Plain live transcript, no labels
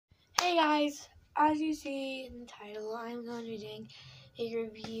Hey guys, as you see in the title, I'm going to be doing a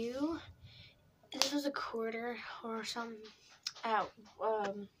review. This was a quarter or something at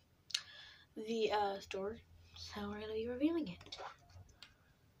the store, so we're going to be reviewing it.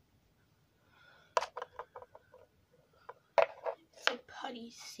 It's like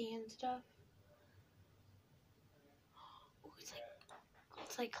putty sand stuff. Ooh, it's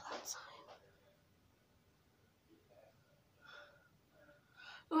like cloud slime.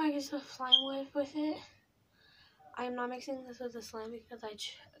 Oh, I guess a slime whip with it. I'm not mixing this with the slime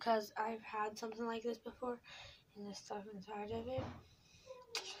because I've had something like this before, and the stuff inside of it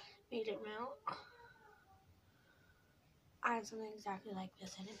made it melt. I had something exactly like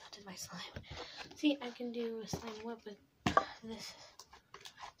this and it melted my slime. See, I can do a slime whip with this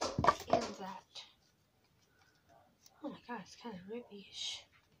and that. Oh my god, it's kind of rippy-ish.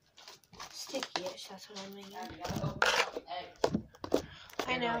 Sticky-ish, that's what I'm making.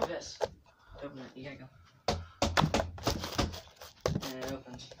 I know. Like this. Open it, you gotta go. And it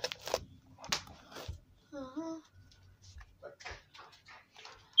opens.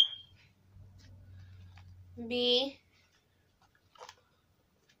 B.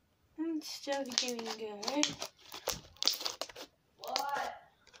 It's still getting good. What?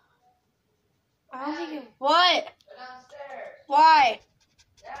 I don't think it. What? Go downstairs. Why?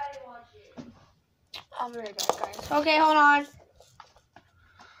 Daddy wants you. I'll be right back, guys. Okay, hold on.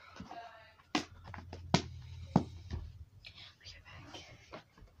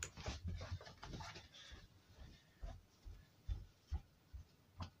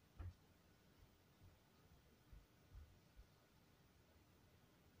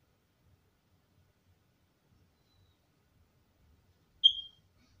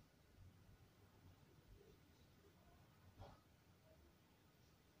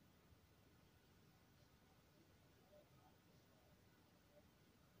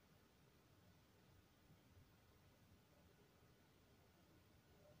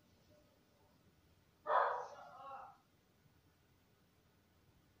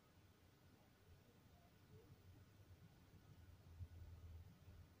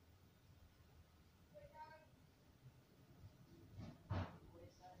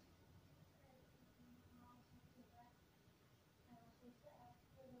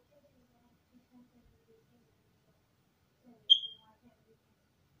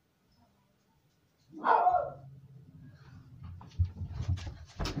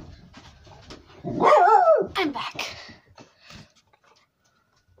 I'm back.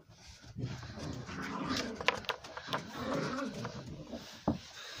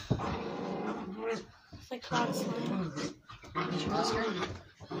 It's like cloud slime. Did you ask her?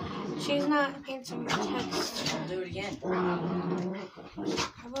 She's not answering my text. I'll do it again. I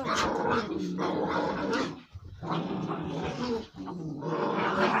will.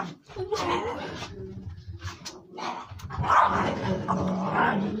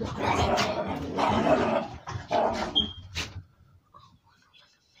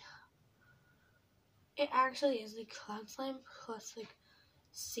 It actually is like cloud slime plus like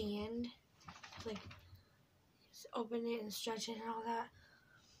sand. Like just open it and stretch it and all that.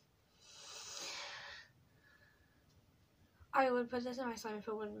 I would put this in my slime if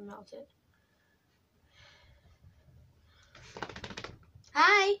it wouldn't melt it.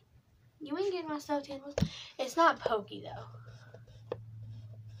 Hi! You ain't getting my stuffed animals. It's not pokey though.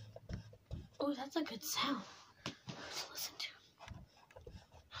 Oh, that's a good sound. Let's listen to it.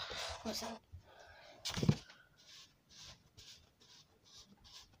 Listen.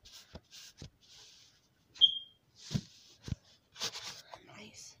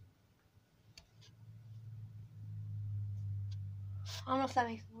 Nice. I don't know if that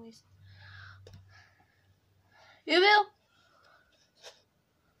makes noise. You will?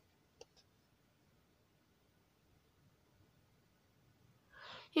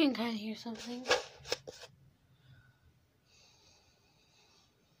 You can kind of hear something.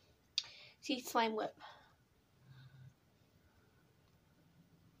 See, slime whip.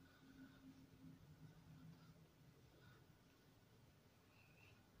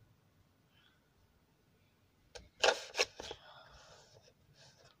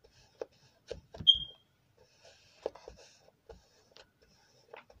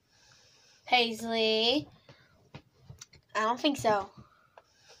 Paisley. I don't think so.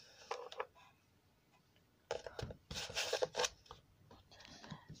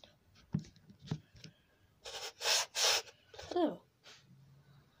 Ooh.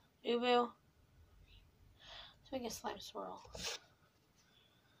 Ubu. Let's make a slime swirl.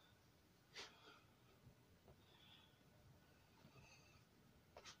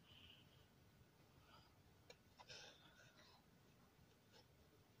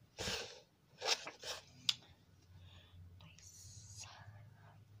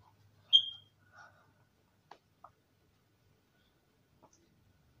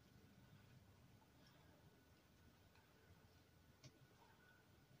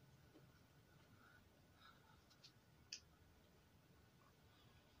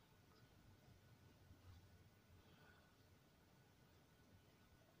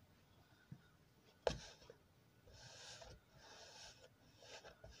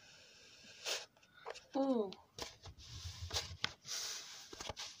 Ooh.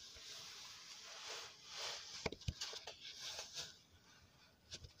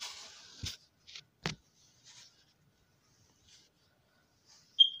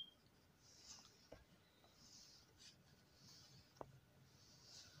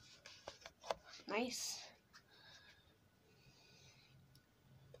 Nice.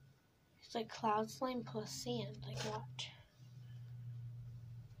 It's like cloud slime plus sand. Like what?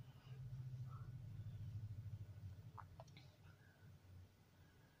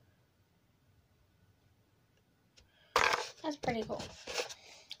 That's pretty cool.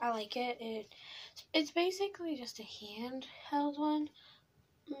 I like it. It's basically just a handheld one.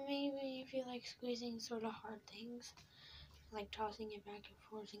 Maybe if you like squeezing sort of hard things, like tossing it back and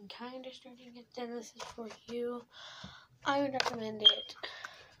forth and kind of stirring it, then this is for you. I would recommend it.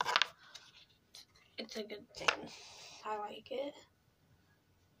 It's a good thing. I like it.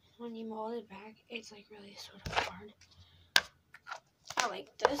 When you mold it back, it's like really sort of hard. I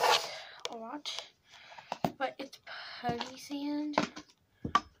like this a lot. But it's putty sand.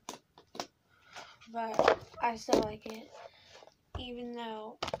 But I still like it. Even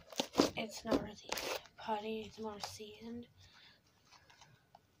though it's not really putty, it's more sand.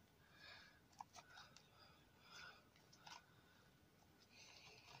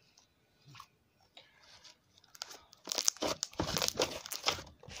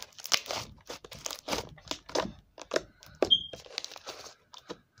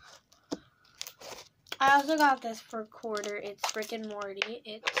 I also got this for $1. It's Rick and Morty.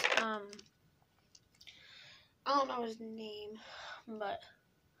 It's, I don't know his name, but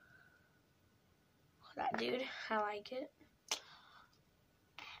that dude, I like it.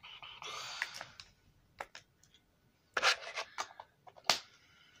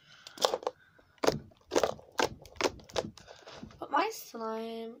 But my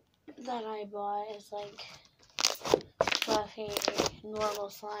slime that I bought is like fluffy,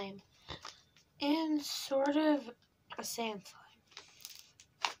 normal slime. And sort of a sand slime.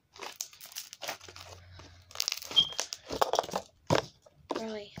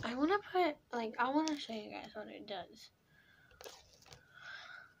 Really, I want to put, like, I want to show you guys what it does.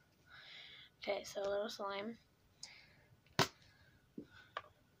 Okay, so a little slime.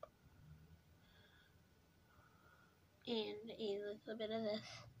 And a little bit of this.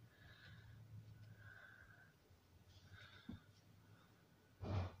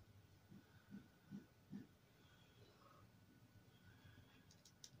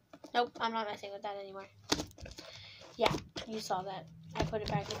 Nope, I'm not messing with that anymore. Yeah, you saw that. I put it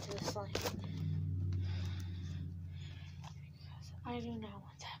back into the slime. I do not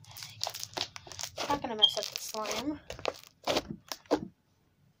want that messing. I'm not gonna mess up the slime.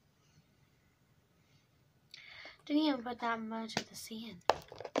 Didn't even put that much of the sand.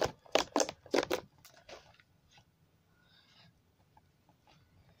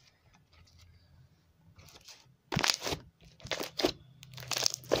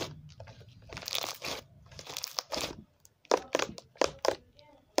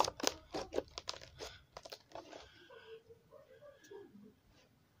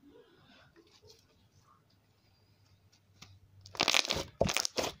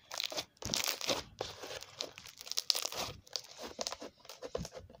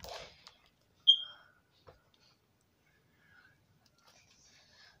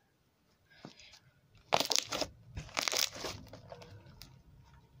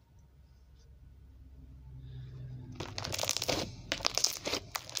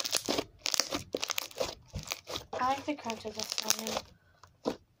 I like the crunch of the slime.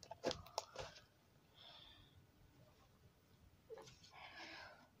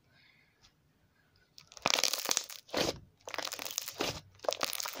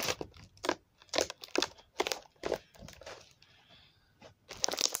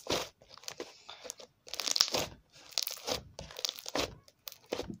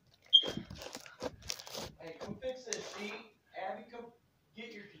 Hey, come fix this sheet. Abby, come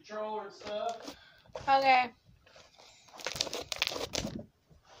get your controller and stuff. Okay.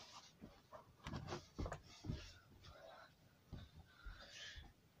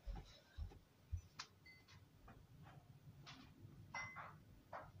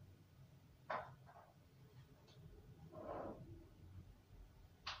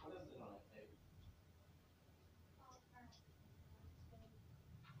 What is it on that table?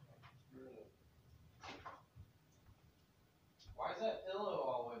 Why is that pillow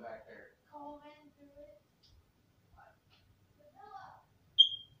all the way back there? Coleman threw it. The pillow.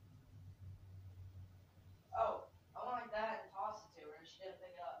 Oh, I went like that and tossed it to her and she didn't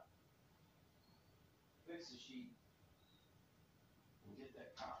pick it up. Fix the sheet and get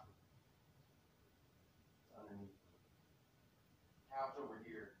that copy.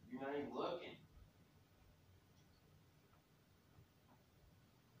 You're not even looking.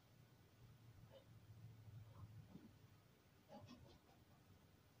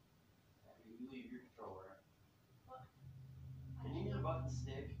 You leave your controller. What? Can you get a button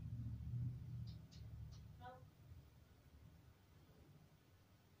stick?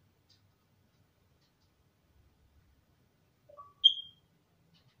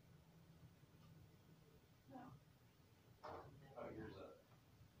 No. Oh, yours up.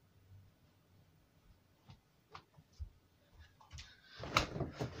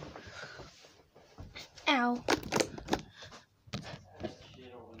 Ow. That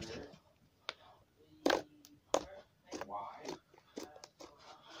shit over there. Why?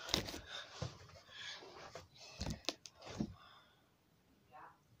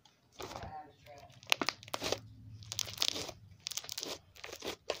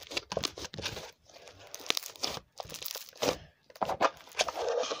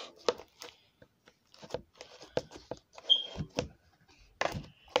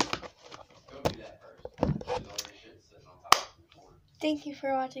 Go do that first. Because all your shit's sitting on top of the board. Thank you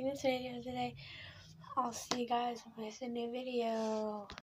for watching this video today. I'll see you guys with a new video.